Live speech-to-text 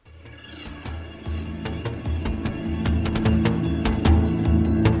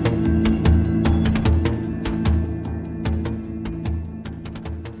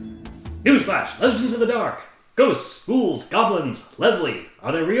Legends of the Dark. Ghosts, ghouls, goblins. Leslie,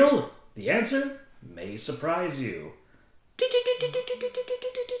 are they real? The answer may surprise you.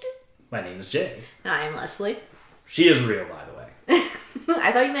 My name is Jay. I'm Leslie. She is real, by the way.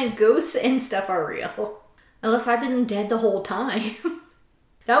 I thought you meant ghosts and stuff are real. Unless I've been dead the whole time.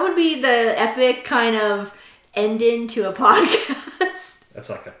 That would be the epic kind of ending to a podcast. That's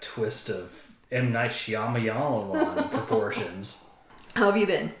like a twist of M. Night Shyamalan proportions. How have you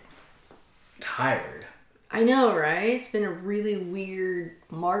been? Tired. I know, right? It's been a really weird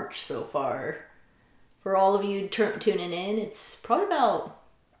March so far. For all of you tuning in, it's probably about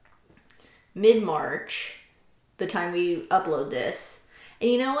mid-March, the time we upload this. And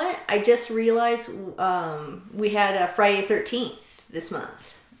you know what? I just realized we had a Friday the 13th this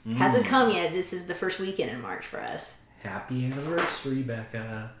month. Hasn't come yet. This is the first weekend in March for us. Happy anniversary,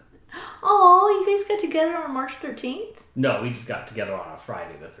 Becca. Oh, you guys got together on March 13th? No, we just got together on a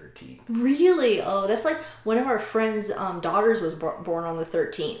Friday the 13th. Really? Oh, that's like one of our friends' daughters was born on the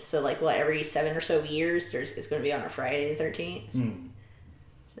 13th. So like, every 7 or so years, it's going to be on a Friday the 13th.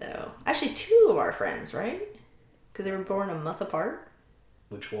 So, actually 2 of our friends, right? Because they were born a month apart.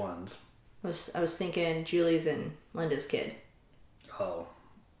 Which ones? I was thinking Julie's and Linda's kid. Oh,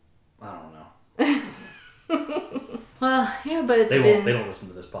 I don't know. Well, yeah, but they don't listen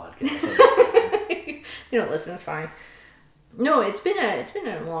to this podcast. So they don't listen. It's fine. No, it's been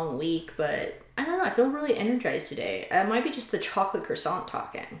a long week, but I don't know. I feel really energized today. It might be just the chocolate croissant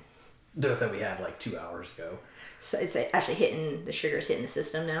talking. That we had like 2 hours ago. So it's actually the sugar's hitting the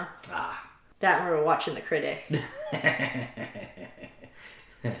system now. That and we're watching The Critic.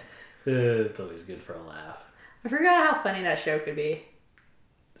 It's always good for a laugh. I forgot how funny that show could be.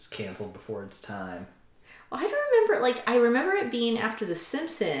 It's canceled before its time. Well, I don't remember, I remember it being after The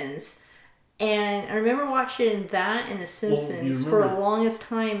Simpsons, and I remember watching that and The Simpsons for the longest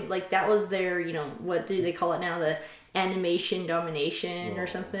time. That was their, what do they call it now? The animation domination or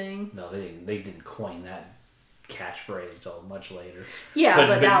something? No, they didn't coin that catchphrase until much later. Yeah,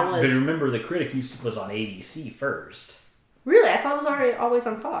 but that was... But remember, The Critic was on ABC first. Really? I thought it was always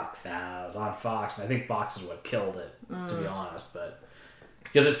on Fox. Nah, it was on Fox, and I think Fox is what killed it, to be honest, but...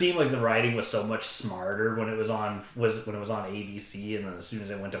 Because it seemed like the writing was so much smarter when it was on ABC, and then as soon as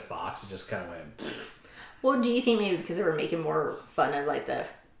it went to Fox, it just kind of went... Well, do you think maybe because they were making more fun of, the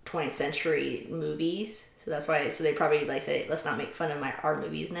 20th century movies? So that's why... So they probably, say, let's not make fun of our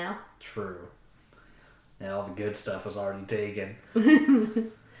movies now? True. Yeah, all the good stuff was already taken.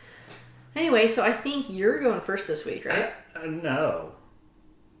 Anyway, so I think you're going first this week, right? No.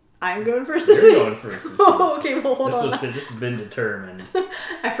 I'm going first this week? You're going first this week. Oh, okay, well, hold on. This has been determined.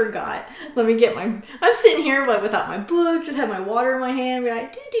 I forgot. Let me get I'm sitting here, without my book, just have my water in my hand, be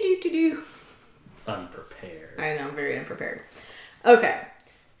like, do. Unprepared. I know, I'm very unprepared. Okay.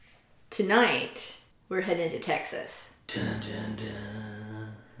 Tonight, we're heading to Texas. Dun, dun,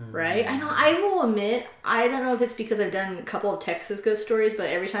 dun. Right? I know, I will admit, I don't know if it's because I've done a couple of Texas ghost stories, but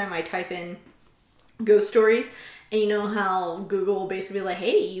every time I type in ghost stories, and you know how Google will basically be like,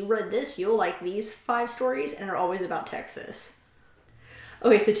 hey, you read this, you'll like these 5 stories, and they're always about Texas.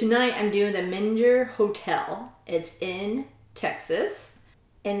 Okay, so tonight I'm doing the Menger Hotel. It's in Texas,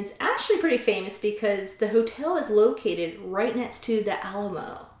 and it's actually pretty famous because the hotel is located right next to the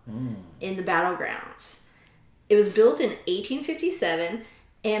Alamo in the battlegrounds. It was built in 1857,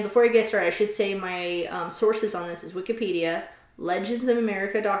 and before I get started, I should say my sources on this is Wikipedia,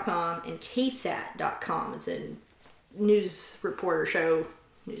 legendsofamerica.com, and ksat.com. It's a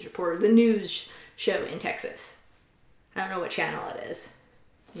the news show in Texas. I don't know what channel it is.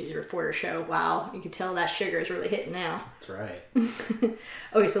 News reporter show. Wow, you can tell that sugar is really hitting now. That's right.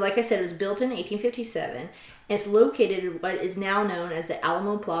 Okay, so like I said, it was built in 1857, and it's located in what is now known as the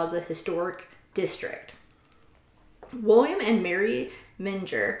Alamo Plaza Historic District. William and Mary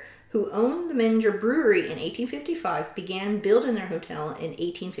Menger, who owned the Menger Brewery in 1855, began building their hotel in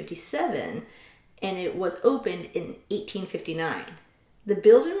 1857, and it was opened in 1859. The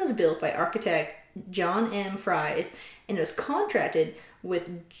building was built by architect John M. Fries, and it was contracted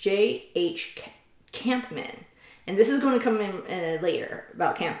with J.H. Campman. And this is going to come in later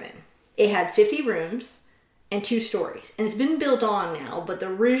about Campman. It had 50 rooms and 2 stories. And it's been built on now, but the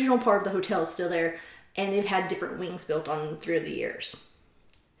original part of the hotel is still there, and they've had different wings built on through the years.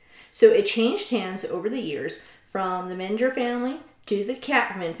 So it changed hands over the years from the Menger family to the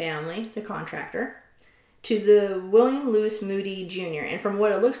Campman family, the contractor, to the William Lewis Moody Jr. And from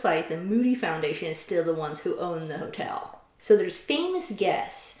what it looks like, the Moody Foundation is still the ones who own the hotel. So there's famous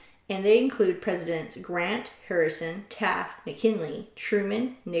guests, and they include Presidents Grant, Harrison, Taft, McKinley,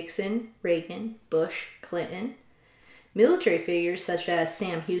 Truman, Nixon, Reagan, Bush, Clinton, Military figures such as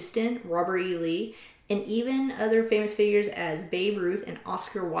Sam Houston, Robert E. Lee, and even other famous figures as Babe Ruth and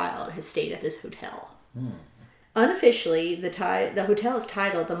Oscar Wilde has stayed at this hotel. Unofficially, the hotel is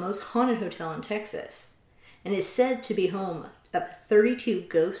titled the most haunted hotel in Texas and is said to be home of 32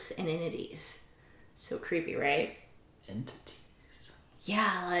 ghosts and entities. So creepy, right? Entities.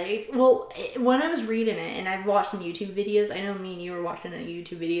 Yeah, like, well, when I was reading it, and I've watched some YouTube videos, I know me and you were watching a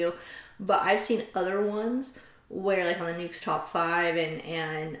YouTube video, but I've seen other ones where, like, on the Nuke's Top 5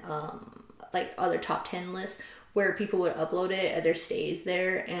 and like, other top 10 lists, where people would upload it at their stays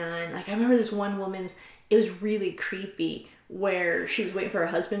there, and, like, I remember this one woman's, it was really creepy, where she was waiting for her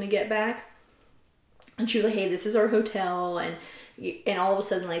husband to get back, and she was like, hey, this is our hotel, and all of a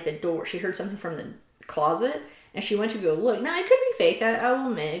sudden, like, the door, she heard something from the closet, and she went to go look. Now, it could be fake. I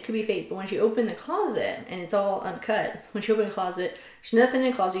will admit, it could be fake. But when she opened the closet, and it's all uncut, when she opened the closet, there's nothing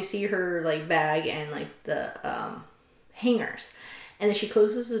in the closet. You see her, like, bag and, like, the hangers. And then she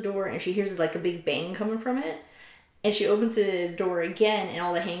closes the door, and she hears, like, a big bang coming from it. And she opens the door again, and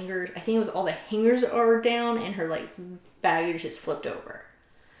all the hangers, I think it was all the hangers are down, and her, like, baggage just flipped over.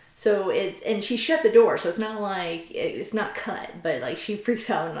 So and she shut the door, so it's not like, it's not cut, but, like, she freaks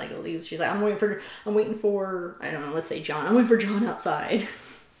out and, like, leaves. She's like, I'm waiting for, I don't know, let's say John. I'm waiting for John outside.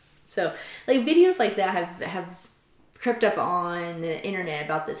 So, like, videos like that have crept up on the internet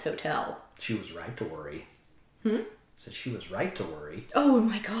about this hotel. She was right to worry. Said she was right to worry. Oh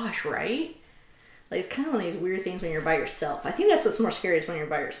my gosh, right? Like, it's kind of one of these weird things when you're by yourself. I think that's what's more scary is when you're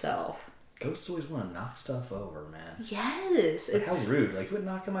by yourself. Ghosts always want to knock stuff over, man. Yes. Like, how rude. Like, quit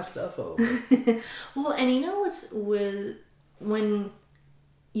knocking my stuff over. Well, and you know what's with, when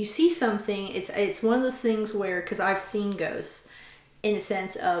you see something, it's one of those things where, because I've seen ghosts, in a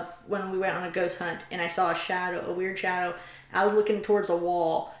sense of when we went on a ghost hunt, and I saw a weird shadow. I was looking towards a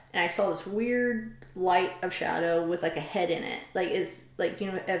wall, and I saw this weird light of shadow with, like, a head in it. Like, is, like,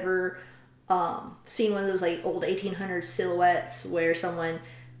 you know, ever seen one of those, like, old 1800s silhouettes where someone...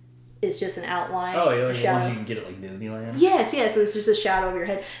 It's just an outline. Oh, yeah, like the ones you can get at, like, Disneyland? Yes. So it's just a shadow of your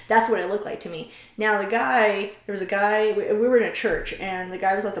head. That's what it looked like to me. Now, there was a guy, we were in a church, and the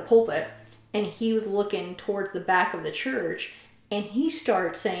guy was at the pulpit, and he was looking towards the back of the church, and he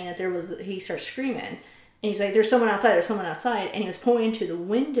starts saying that he starts screaming, and he's like, there's someone outside, and he was pointing to the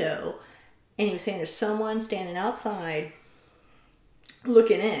window, and he was saying there's someone standing outside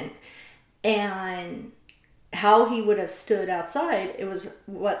looking in, and... how he would have stood outside, it was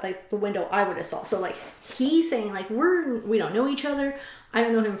what, like, the window I would have saw. So, like, he's saying, like, we don't know each other. I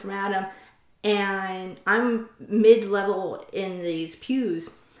don't know him from Adam. And I'm mid-level in these pews.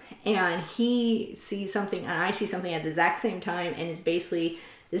 And he sees something, and I see something at the exact same time. And it's basically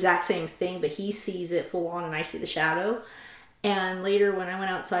the exact same thing, but he sees it full on, and I see the shadow. And later, when I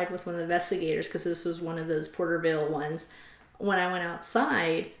went outside with one of the investigators, because this was one of those Porterville ones, when I went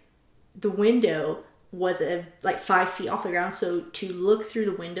outside, the window... was like 5 feet off the ground, so to look through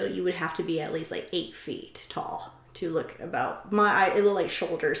the window you would have to be at least like 8 feet tall to look about it looked like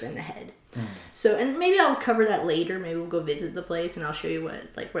shoulders and the head. So, and maybe I'll cover that later. Maybe we'll go visit the place and I'll show you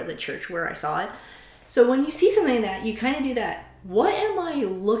where the church where I saw it. So when you see something like that, you kind of do that, what am I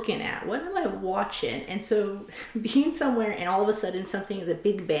looking at, what am I watching? And so being somewhere and all of a sudden something is a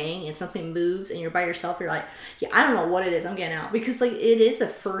big bang and something moves and you're by yourself, you're like, yeah, I don't know what it is, I'm getting out. Because, like, it is a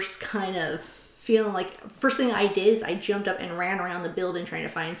first kind of feeling, like, first thing I did is I jumped up and ran around the building trying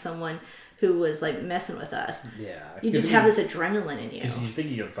to find someone who was, like, messing with us. Yeah. You just have this adrenaline in you. Because you think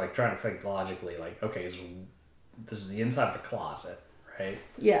you're, like, trying to think logically, like, okay, so this is the inside of the closet, right?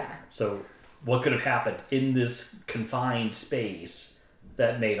 Yeah. So what could have happened in this confined space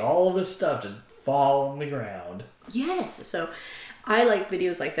that made all of this stuff just fall on the ground? Yes. So I like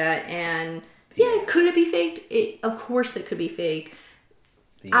videos like that, and yeah, could it be faked? Of course it could be fake.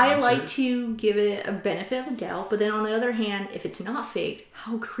 I like to give it a benefit of a doubt, but then on the other hand, if it's not faked,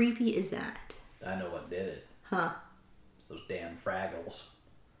 how creepy is that? I know what did it. Huh? It's those damn Fraggles.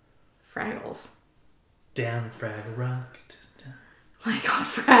 Fraggles. Down at Fraggle Rock. My God,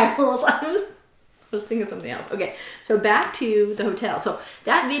 Fraggles. I was thinking of something else. Okay, so back to the hotel. So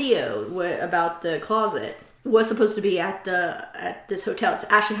that video about the closet was supposed to be at this hotel. It's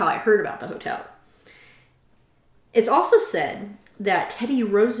actually how I heard about the hotel. It's also said that Teddy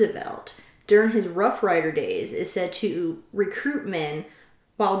Roosevelt, during his Rough Rider days, is said to recruit men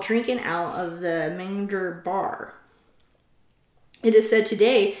while drinking out of the Menger bar. It is said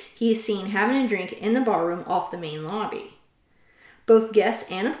today he is seen having a drink in the barroom off the main lobby. Both guests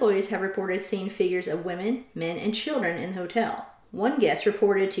and employees have reported seeing figures of women, men, and children in the hotel. One guest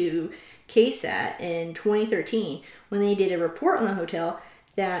reported to KSAT in 2013 when they did a report on the hotel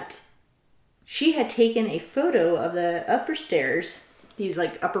that she had taken a photo of the upper stairs, these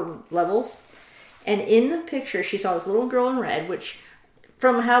like upper levels, and in the picture she saw this little girl in red, which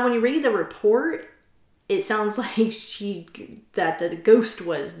from how when you read the report, it sounds like that the ghost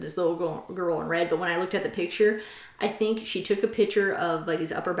was this little girl in red. But when I looked at the picture, I think she took a picture of like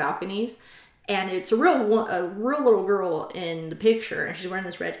these upper balconies, and it's a real little girl in the picture, and she's wearing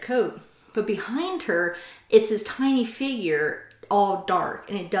this red coat. But behind her, it's this tiny figure, all dark,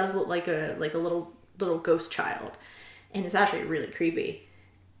 and it does look like a little ghost child, and it's actually really creepy.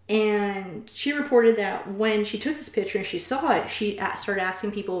 And she reported that when she took this picture and she saw it, she started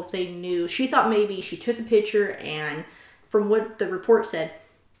asking people if they knew. She thought maybe she took the picture, and from what the report said,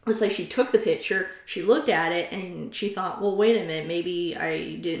 it was like she took the picture, she looked at it, and she thought, well, wait a minute, maybe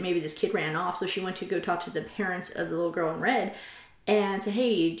this kid ran off. So she went to go talk to the parents of the little girl in red and said,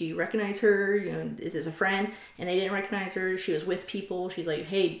 hey, do you recognize her? You know, is this a friend? And they didn't recognize her. She was with people. She's like,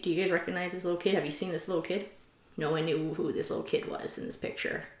 hey, do you guys recognize this little kid? Have you seen this little kid? No one knew who this little kid was in this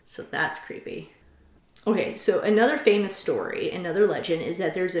picture. So that's creepy. Okay, so another famous story, another legend, is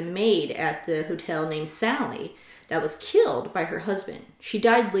that there's a maid at the hotel named Sally that was killed by her husband. She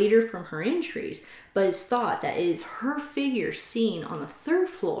died later from her injuries, but it's thought that it is her figure seen on the 3rd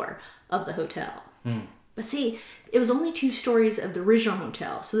floor of the hotel. But see, it was only 2 stories of the original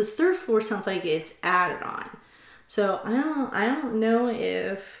hotel, so this 3rd floor sounds like it's added on. So I don't know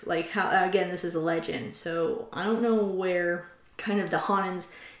if, like, how, again, this is a legend, so I don't know where kind of the hauntings,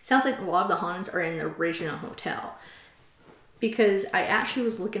 sounds like a lot of the hauntings are in the original hotel. Because I actually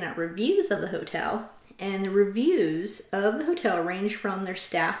was looking at reviews of the hotel, and the reviews of the hotel range from their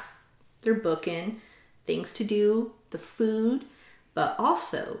staff, their booking, things to do, the food, but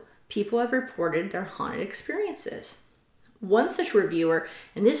also people have reported their haunted experiences. One such reviewer,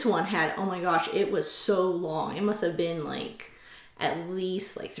 and this one had, oh my gosh, it was so long. It must have been like at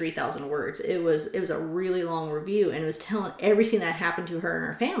least like 3,000 words. It was a really long review, and it was telling everything that happened to her and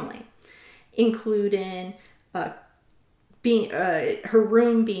her family, including her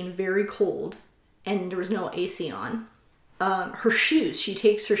room being very cold and there was no AC on. Her shoes, she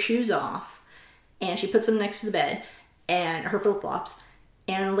takes her shoes off and she puts them next to the bed, and her flip-flops.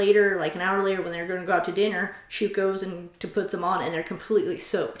 And later, like an hour later, when they're going to go out to dinner, she goes and to put them on, and they're completely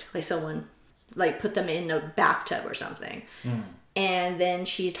soaked. Like someone, like, put them in a bathtub or something. And then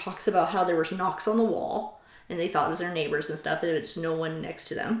she talks about how there was knocks on the wall, and they thought it was their neighbors and stuff, and there's no one next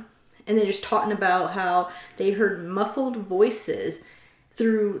to them. And they're just talking about how they heard muffled voices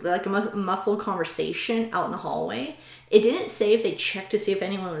through, like, a muffled conversation out in the hallway. It didn't say if they checked to see if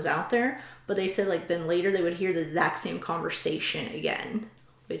anyone was out there, but they said, like, then later they would hear the exact same conversation again,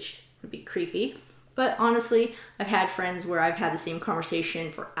 which would be creepy. But honestly, I've had friends where I've had the same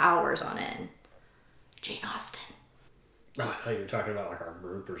conversation for hours on end. Jane Austen. Oh, I thought you were talking about like our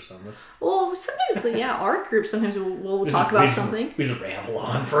group or something. Well, sometimes, yeah, our group, sometimes we'll talk about something. We just ramble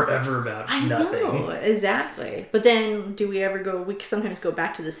on forever about nothing. I know, exactly. But then we sometimes go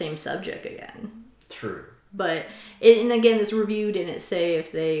back to the same subject again. True. But, and again, this review didn't say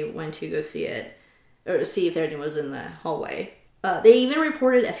if they went to go see it, or see if anyone was in the hallway. They even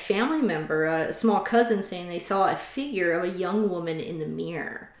reported a family member, a small cousin, saying they saw a figure of a young woman in the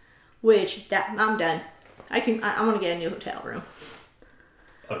mirror. I'm done. I want to get a new hotel room.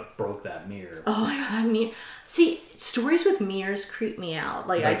 I broke that mirror. Oh my god, that mirror. See, stories with mirrors creep me out.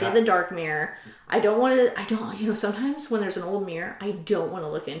 Like, I did the dark mirror. Sometimes when there's an old mirror, I don't want to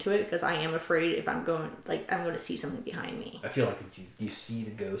look into it because I am afraid if I'm going to see something behind me. I feel like if you see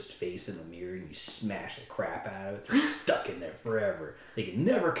the ghost face in the mirror and you smash the crap out of it, they're stuck in there forever. They can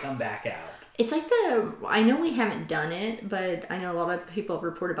never come back out. It's like I know we haven't done it, but I know a lot of people have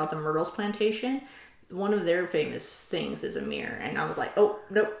reported about the Myrtles Plantation. One of their famous things is a mirror, and I was like, oh,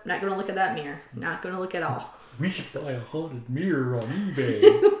 nope, not going to look at that mirror. Not going to look at all. We should buy a haunted mirror on eBay.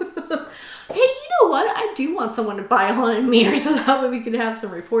 Hey, you know what? I do want someone to buy a haunted mirror so that way we can have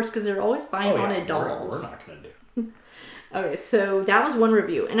some reports, because they're always buying haunted dolls. We're not going to do. Okay, so that was one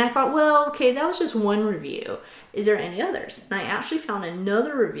review. And I thought, well, okay, that was just one review. Is there any others? And I actually found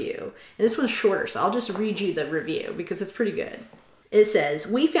another review. And this one's shorter, so I'll just read you the review because it's pretty good. It says,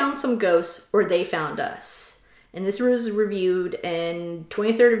 we found some ghosts, or they found us. And this was reviewed in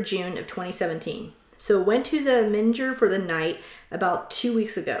 23rd of June of 2017. So went to the Minger for the night about 2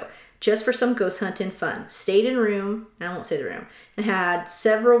 weeks ago, just for some ghost hunting fun. Stayed in room, and I won't say the room, and had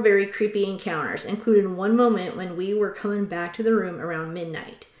several very creepy encounters, including one moment when we were coming back to the room around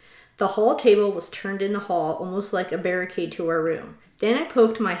midnight. The hall table was turned in the hall, almost like a barricade to our room. Then I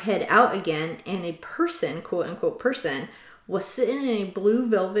poked my head out again, and a person, quote unquote person, was sitting in a blue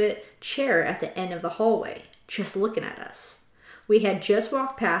velvet chair at the end of the hallway, just looking at us. We had just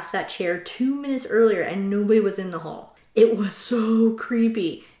walked past that chair 2 minutes earlier and nobody was in the hall. It was so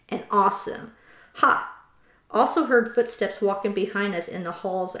creepy and awesome. Ha! Also heard footsteps walking behind us in the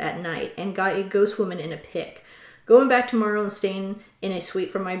halls at night and got a ghost woman in a pic. Going back tomorrow and staying in a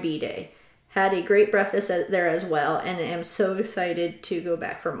suite for my B-day. Had a great breakfast there as well and am so excited to go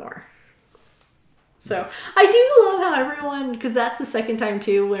back for more. So, I do love how everyone, because that's the second time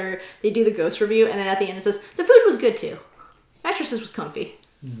too where they do the ghost review and then at the end it says, the food was good too. Mattresses was comfy.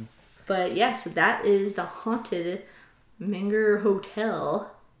 Mm-hmm. But yeah, so that is the Haunted Menger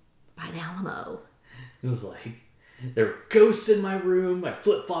Hotel by the Alamo. It was like, there were ghosts in my room, my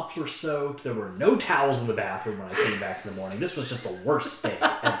flip-flops were soaked, there were no towels in the bathroom when I came back in the morning. This was just the worst stay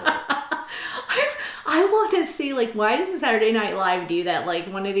ever. I want to see, like, why doesn't Saturday Night Live do that? Like,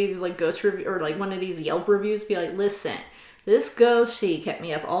 one of these, like, ghost review or, like, one of these Yelp reviews be like, listen, this ghost, she kept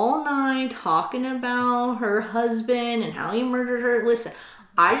me up all night talking about her husband and how he murdered her. Listen,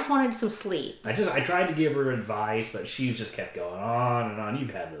 I just wanted some sleep. I tried to give her advice, but she just kept going on and on. You've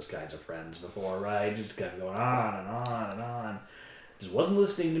had those kinds of friends before, right? Just kept going on and on and on. Just wasn't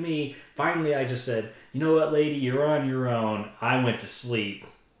listening to me. Finally, I just said, you know what, lady, you're on your own. I went to sleep.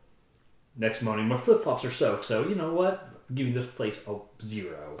 Next morning, my flip-flops are soaked, so you know what? I'm giving this place a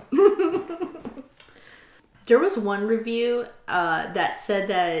 0. There was one review that said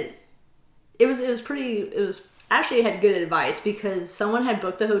that it was actually it had good advice because someone had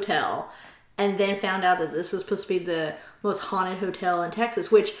booked the hotel and then found out that this was supposed to be the most haunted hotel in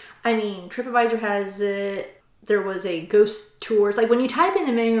Texas, which, I mean, TripAdvisor has it. There was a ghost tours. Like, when you type in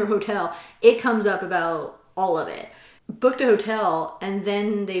the Menger Hotel, it comes up about all of it. Booked a hotel and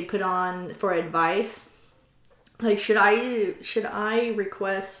then they put on for advice, like, should I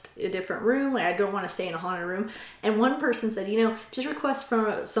request a different room? Like, I don't want to stay in a haunted room. And one person said, just request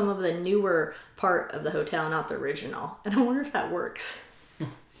from some of the newer part of the hotel, not the original. And I wonder if that works.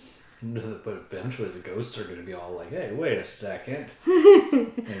 But eventually the ghosts are going to be all like, hey, wait a second.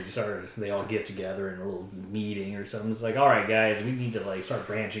 And they all get together in a little meeting or something. It's like, all right, guys, we need to like start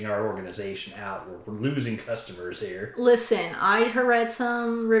branching our organization out. We're losing customers here. Listen, I read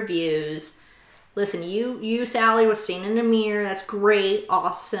some reviews. Listen, you Sally, was seen in the mirror. That's great.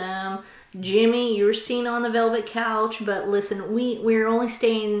 Awesome. Jimmy, you were seen on the velvet couch. But listen, we're only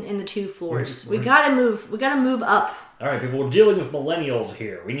staying in the 2 floors. We gotta move up. All right, people, we're dealing with millennials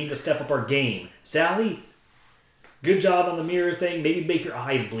here. We need to step up our game. Sally, good job on the mirror thing. Maybe make your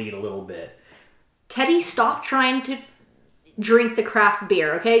eyes bleed a little bit. Teddy, stop trying to drink the craft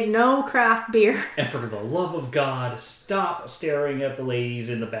beer, okay? No craft beer. And for the love of God, stop staring at the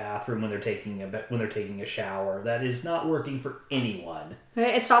ladies in the bathroom when they're taking a shower. That is not working for anyone.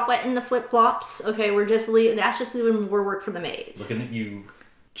 Okay, and stop wetting the flip-flops. Okay, that's just leaving more work for the maids. Looking at you,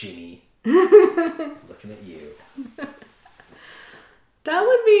 Ginny. Looking at you. That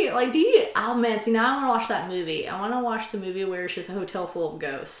would be like, oh man, see, now I want to watch that movie. I want to watch the movie where it's just a hotel full of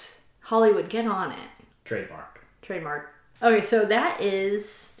ghosts. Hollywood, get on it. Trademark. Okay, so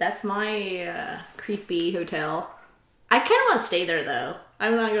that's my creepy hotel. I kind of want to stay there though.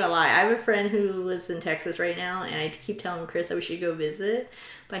 I'm not gonna lie. I have a friend who lives in Texas right now, and I keep telling Chris that we should go visit.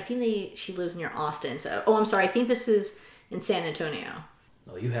 But I think she lives near Austin. So, I'm sorry. I think this is in San Antonio.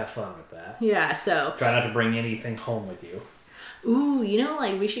 Oh, you have fun with that. Yeah, so... Try not to bring anything home with you. Ooh,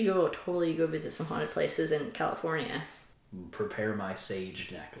 we should totally go visit some haunted places in California. Prepare my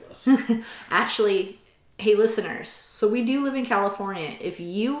sage necklace. Actually, hey listeners, so we do live in California. If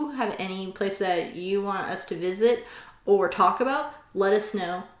you have any place that you want us to visit or talk about, let us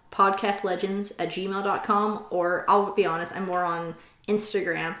know. podcastlegends@gmail.com, or I'll be honest, I'm more on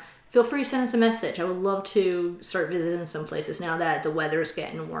Instagram. Feel free to send us a message. I would love to start visiting some places now that the weather is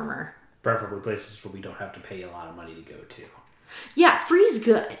getting warmer. Preferably places where we don't have to pay a lot of money to go to. Yeah, free's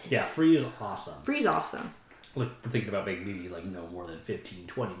good. Yeah, free is awesome. Free's awesome. Look, we're thinking about maybe no more than 15,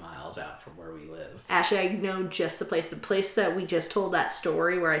 20 miles out from where we live. Actually, I know just the place that we just told that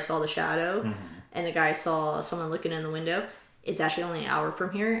story where I saw the shadow and the guy saw someone looking in the window. It's actually only an hour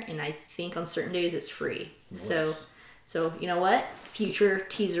from here, and I think on certain days it's free. Nice. So you know what? Future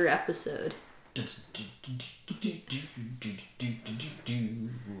teaser episode. I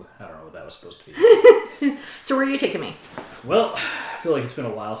don't know what that was supposed to be. So where are you taking me? Well, I feel like it's been a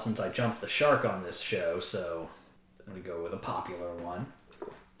while since I jumped the shark on this show, so I'm going to go with a popular one.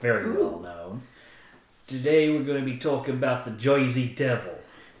 Very well known. Today we're going to be talking about the Jersey Devil.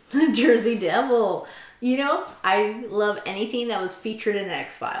 The Jersey Devil. I love anything that was featured in the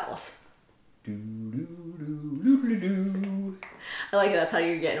X-Files. I like it. That's how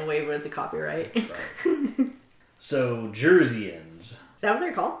you're getting away with the copyright. Right. So, Jerseyans. Is that what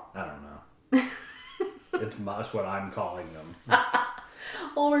they're called? I don't know. That's what I'm calling them.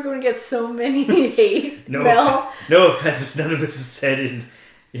 Oh, we're going to get so many hate No, mail. no offense. None of this is said in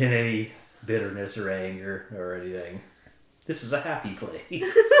any bitterness or anger or anything. This is a happy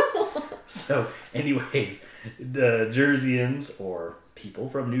place. So, anyways, the Jerseyans, or people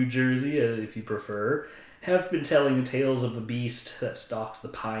from New Jersey, if you prefer, have been telling the tales of the beast that stalks the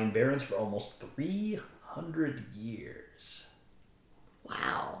Pine Barrens for almost 300 years.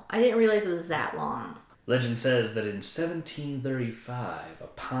 Wow. I didn't realize it was that long. Legend says that in 1735, a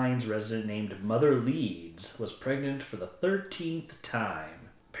Pines resident named Mother Leeds was pregnant for the 13th time.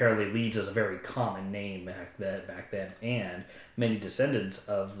 Apparently, Leeds is a very common name back then, and many descendants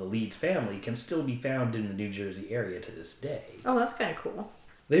of the Leeds family can still be found in the New Jersey area to this day. Oh, that's kind of cool.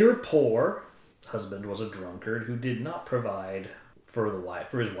 They were poor. Husband was a drunkard who did not provide for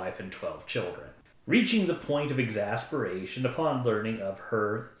his wife and 12 children. Reaching the point of exasperation upon learning of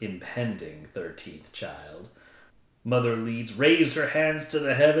her impending 13th child, Mother Leeds raised her hands to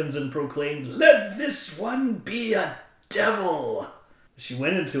the heavens and proclaimed, "Let this one be a devil!" She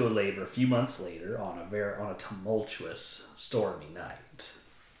went into labor a few months later on a tumultuous, stormy night,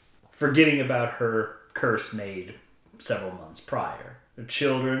 forgetting about her curse made several months prior. The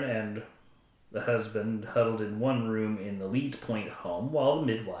children and the husband huddled in one room in the Leeds Point home while the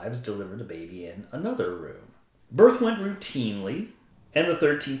midwives delivered the baby in another room. Birth went routinely, and the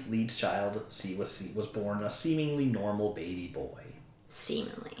 13th Leeds child was born a seemingly normal baby boy.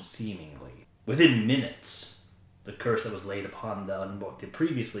 Seemingly. Within minutes, the curse that was laid upon the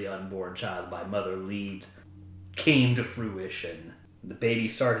previously unborn child by Mother Leeds came to fruition. The baby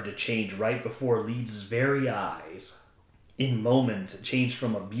started to change right before Leeds' very eyes. In moments, it changed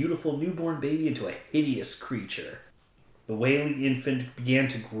from a beautiful newborn baby into a hideous creature. The wailing infant began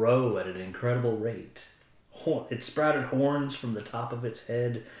to grow at an incredible rate. It sprouted horns from the top of its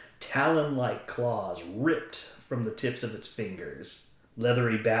head, talon-like claws ripped from the tips of its fingers.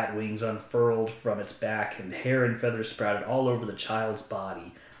 Leathery bat wings unfurled from its back, and hair and feathers sprouted all over the child's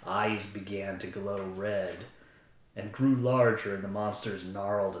body. Eyes began to glow red and grew larger in the monster's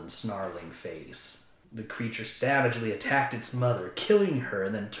gnarled and snarling face. The creature savagely attacked its mother, killing her,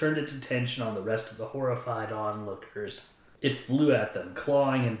 and then turned its attention on the rest of the horrified onlookers. It flew at them,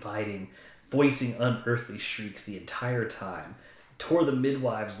 clawing and biting, voicing unearthly shrieks the entire time. It tore the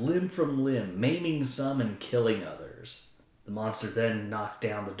midwives limb from limb, maiming some and killing others. The monster then knocked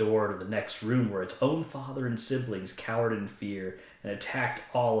down the door to the next room where its own father and siblings cowered in fear and attacked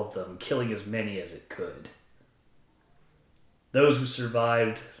all of them, killing as many as it could. Those who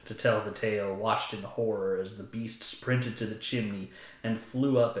survived to tell the tale watched in horror as the beast sprinted to the chimney and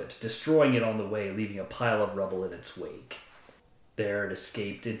flew up it, destroying it on the way, leaving a pile of rubble in its wake. There it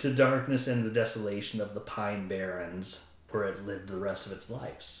escaped into darkness and the desolation of the Pine Barrens, where it lived the rest of its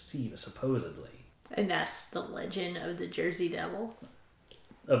life, supposedly. And that's the legend of the Jersey Devil?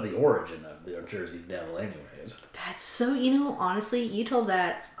 Of the origin of the Jersey Devil, anyways. That's so, honestly, you told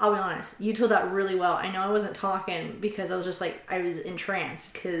that, I'll be honest, you told that really well. I know I wasn't talking because I was just like, I was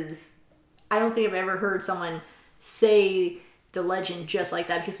entranced, because I don't think I've ever heard someone say the legend just like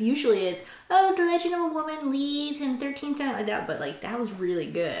that, because usually it's, oh, it's the legend of a woman leads and 13 times like that, but like, that was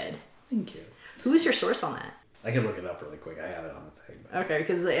really good. Thank you. Who was your source on that? I can look it up really quick. I have it on the thing. Okay,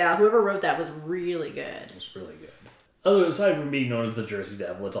 because whoever wrote that was really good. It was really good. Aside from being known as the Jersey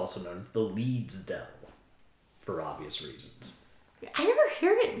Devil, it's also known as the Leeds Devil, for obvious reasons. I never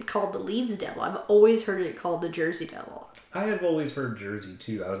heard it called the Leeds Devil. I've always heard it called the Jersey Devil. I have always heard Jersey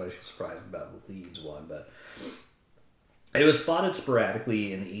too. I was actually surprised about the Leeds one, but it was spotted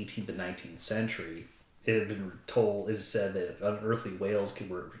sporadically in the 18th and 19th century. It is said that unearthly wails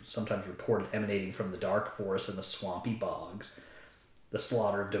were sometimes reported emanating from the dark forests and the swampy bogs. The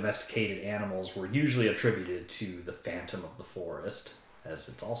slaughter of domesticated animals were usually attributed to the Phantom of the Forest, as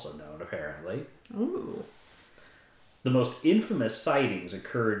it's also known, apparently. Ooh. The most infamous sightings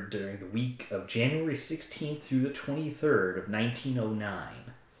occurred during the week of January 16th through the 23rd of 1909.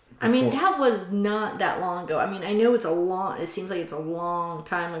 I mean, that was not that long ago. I mean, I know it seems like it's a long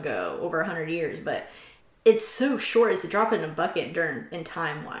time ago, over 100 years, but it's so short. It's a drop in a bucket in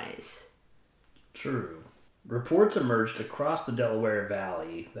time-wise. True. Reports emerged across the Delaware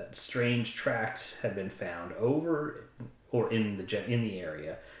Valley that strange tracks had been found over or in the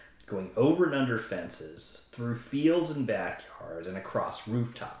area, going over and under fences, through fields and backyards, and across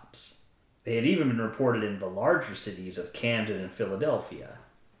rooftops. They had even been reported in the larger cities of Camden and Philadelphia.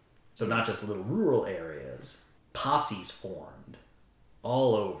 So not just little rural areas. Posses formed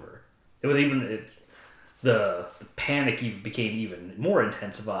all over. It was even The panic became even more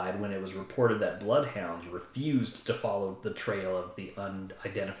intensified when it was reported that bloodhounds refused to follow the trail of the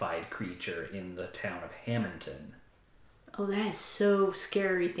unidentified creature in the town of Hamilton. Oh, that is so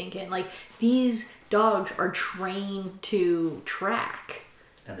scary thinking. Like, these dogs are trained to track.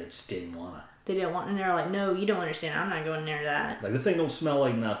 And they just didn't want to. They didn't want, and they're like, no, you don't understand. I'm not going near that. Like, this thing don't smell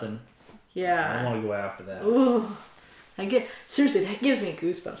like nothing. Yeah. I don't want to go after that. Ooh. Seriously, that gives me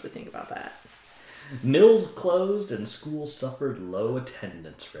goosebumps to think about that. Mills closed and schools suffered low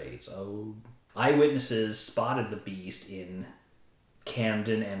attendance rates. Oh, eyewitnesses spotted the beast in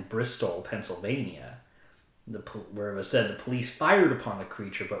Camden and Bristol, Pennsylvania, where it was said the police fired upon the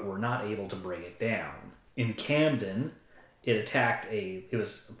creature but were not able to bring it down. In Camden, it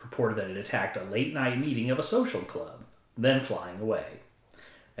was reported that it attacked a late night meeting of a social club, then flying away.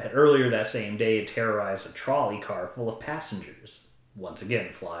 And earlier that same day, it terrorized a trolley car full of passengers, once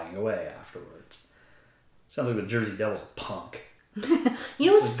again flying away afterwards. Sounds like the Jersey Devil's a punk. You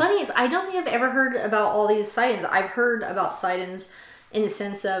know what's funny is I don't think I've ever heard about all these sightings. I've heard about sightings in the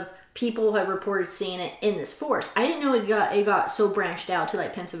sense of people have reported seeing it in this forest. I didn't know it got so branched out to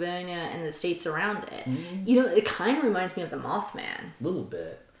like Pennsylvania and the states around it. Mm-hmm. You know, it kind of reminds me of the Mothman. A little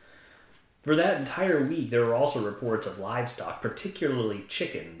bit. For that entire week, there were also reports of livestock, particularly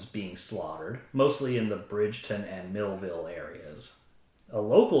chickens, being slaughtered, mostly in the Bridgeton and Millville areas. A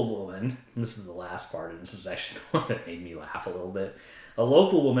local woman, and this is the last part, and this is actually the one that made me laugh a little bit. A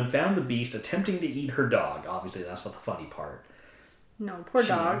local woman found the beast attempting to eat her dog. Obviously, that's not the funny part. No, poor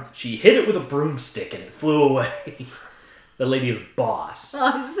dog. She hit it with a broomstick and it flew away. The lady is boss.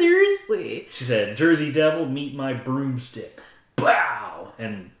 Oh, seriously? She said, "Jersey Devil, meet my broomstick." Bow!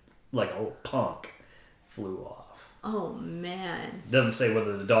 And like a little punk flew off. Oh, man. It doesn't say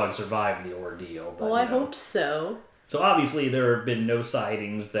whether the dog survived the ordeal. But, I hope so. So obviously there have been no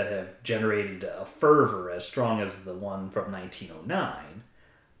sightings that have generated a fervor as strong as the one from 1909.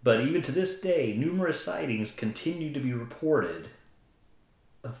 But even to this day, numerous sightings continue to be reported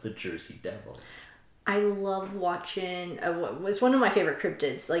of the Jersey Devil. I love watching, it's one of my favorite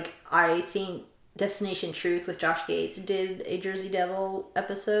cryptids. Like, I think Destination Truth with Josh Gates did a Jersey Devil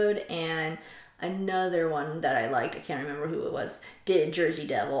episode, and another one that I liked, I can't remember who it was, did Jersey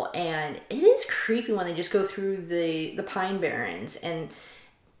Devil, and it is creepy when they just go through the Pine Barrens, and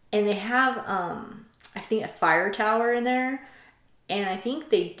they have I think a fire tower in there, and I think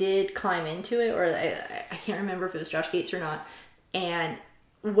they did climb into it, or I can't remember if it was Josh Gates or not. And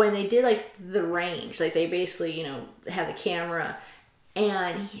when they did like the range, like they basically, you know, had the camera,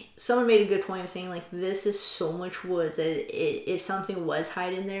 and someone made a good point of saying like, this is so much woods that if something was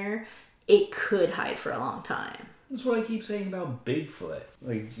hiding there, it could hide for a long time. That's what I keep saying about Bigfoot.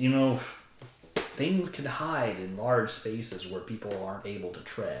 Like, you know, things can hide in large spaces where people aren't able to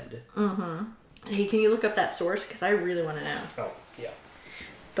tread. Mm-hmm. Hey, can you look up that source? Because I really want to know. Oh, yeah.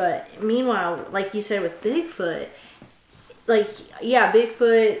 But meanwhile, like you said with Bigfoot, like, yeah,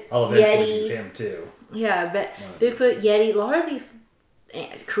 Bigfoot, I'll eventually Yeti. do him too. Yeah, but Bigfoot, Yeti, a lot of these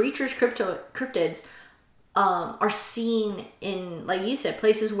creatures, cryptids, are seen in, like you said,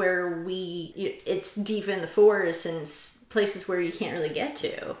 places where it's deep in the forest and places where you can't really get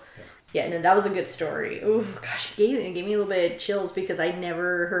to. Yeah, no, that was a good story. Oh gosh, it gave me a little bit of chills because I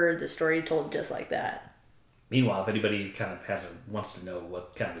never heard the story told just like that. Meanwhile, if anybody kind of wants to know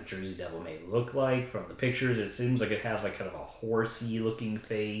what kind of a Jersey Devil may look like from the pictures, it seems like it has like kind of a horsey looking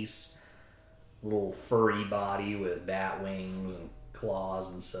face, little furry body with bat wings and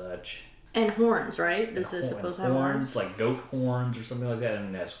claws and such. And horns, right? Is this supposed to have horns? Like goat horns or something like that,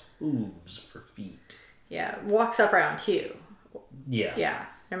 and it has hooves for feet. Yeah, walks up around too. Yeah. Yeah,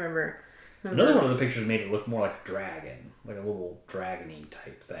 I remember. Another one of the pictures made it look more like a dragon, like a little dragon-y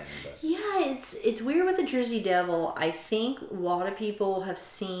type thing. But yeah, it's weird with the Jersey Devil. I think a lot of people have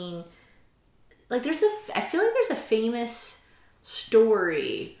seen, like, I feel like there's a famous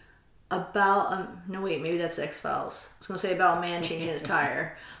story about, no wait, maybe that's X-Files. I was going to say about a man changing his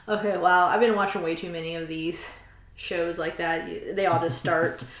tire. Okay, wow, I've been watching way too many of these shows like that. They all just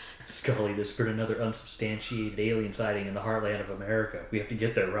start. Scully, there's been another unsubstantiated alien sighting in the heartland of America. We have to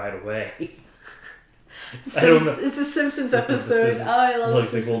get there right away. I don't know. It's the Simpsons episode. Oh, I love it.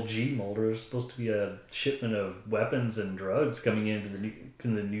 It's like old G Mulder. There's supposed to be a shipment of weapons and drugs coming into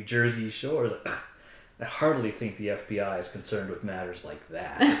the New Jersey shores. Like, I hardly think the FBI is concerned with matters like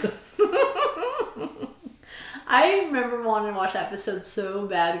that. I remember wanting to watch that episode so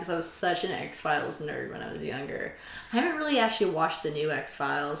bad because I was such an X-Files nerd when I was younger. I haven't really actually watched the new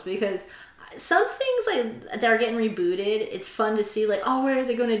X-Files because some things like that are getting rebooted, it's fun to see like, oh, what are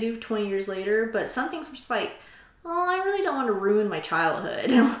they going to do 20 years later? But some things I'm just like, oh, I really don't want to ruin my childhood.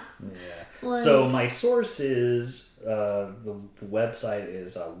 Yeah. Like- So my source is, the website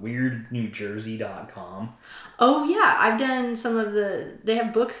is weirdnewjersey.com. Oh yeah, I've done some of they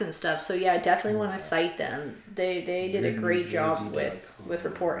have books and stuff, so yeah, I definitely want to cite them. They did a great job with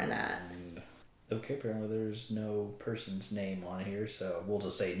reporting that. Okay, apparently there's no person's name on here, so we'll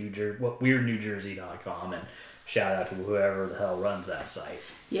just say weirdnewjersey.com and shout out to whoever the hell runs that site.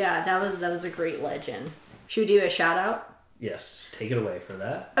 Yeah, that was a great legend. Should we do a shout out? Yes, take it away for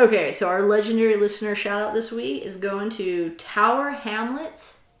that. Okay, so our legendary listener shout out this week is going to Tower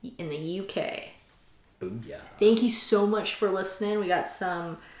Hamlets in the UK. Booyah. Thank you so much for listening. We got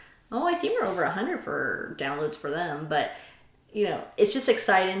some, I think we're over 100 for downloads for them, but it's just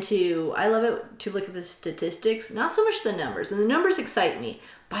exciting I love it to look at the statistics, not so much the numbers, and the numbers excite me,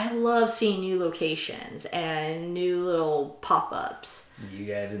 but I love seeing new locations and new little pop-ups. You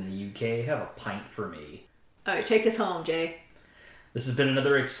guys in the UK have a pint for me. All right, take us home, Jay. This has been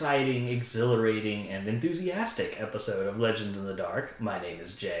another exciting, exhilarating, and enthusiastic episode of Legends in the Dark. My name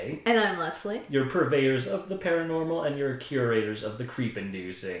is Jay. And I'm Leslie. You're purveyors of the paranormal and you're curators of the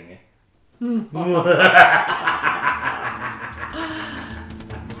creep-inducing.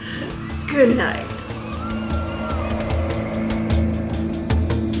 Good night.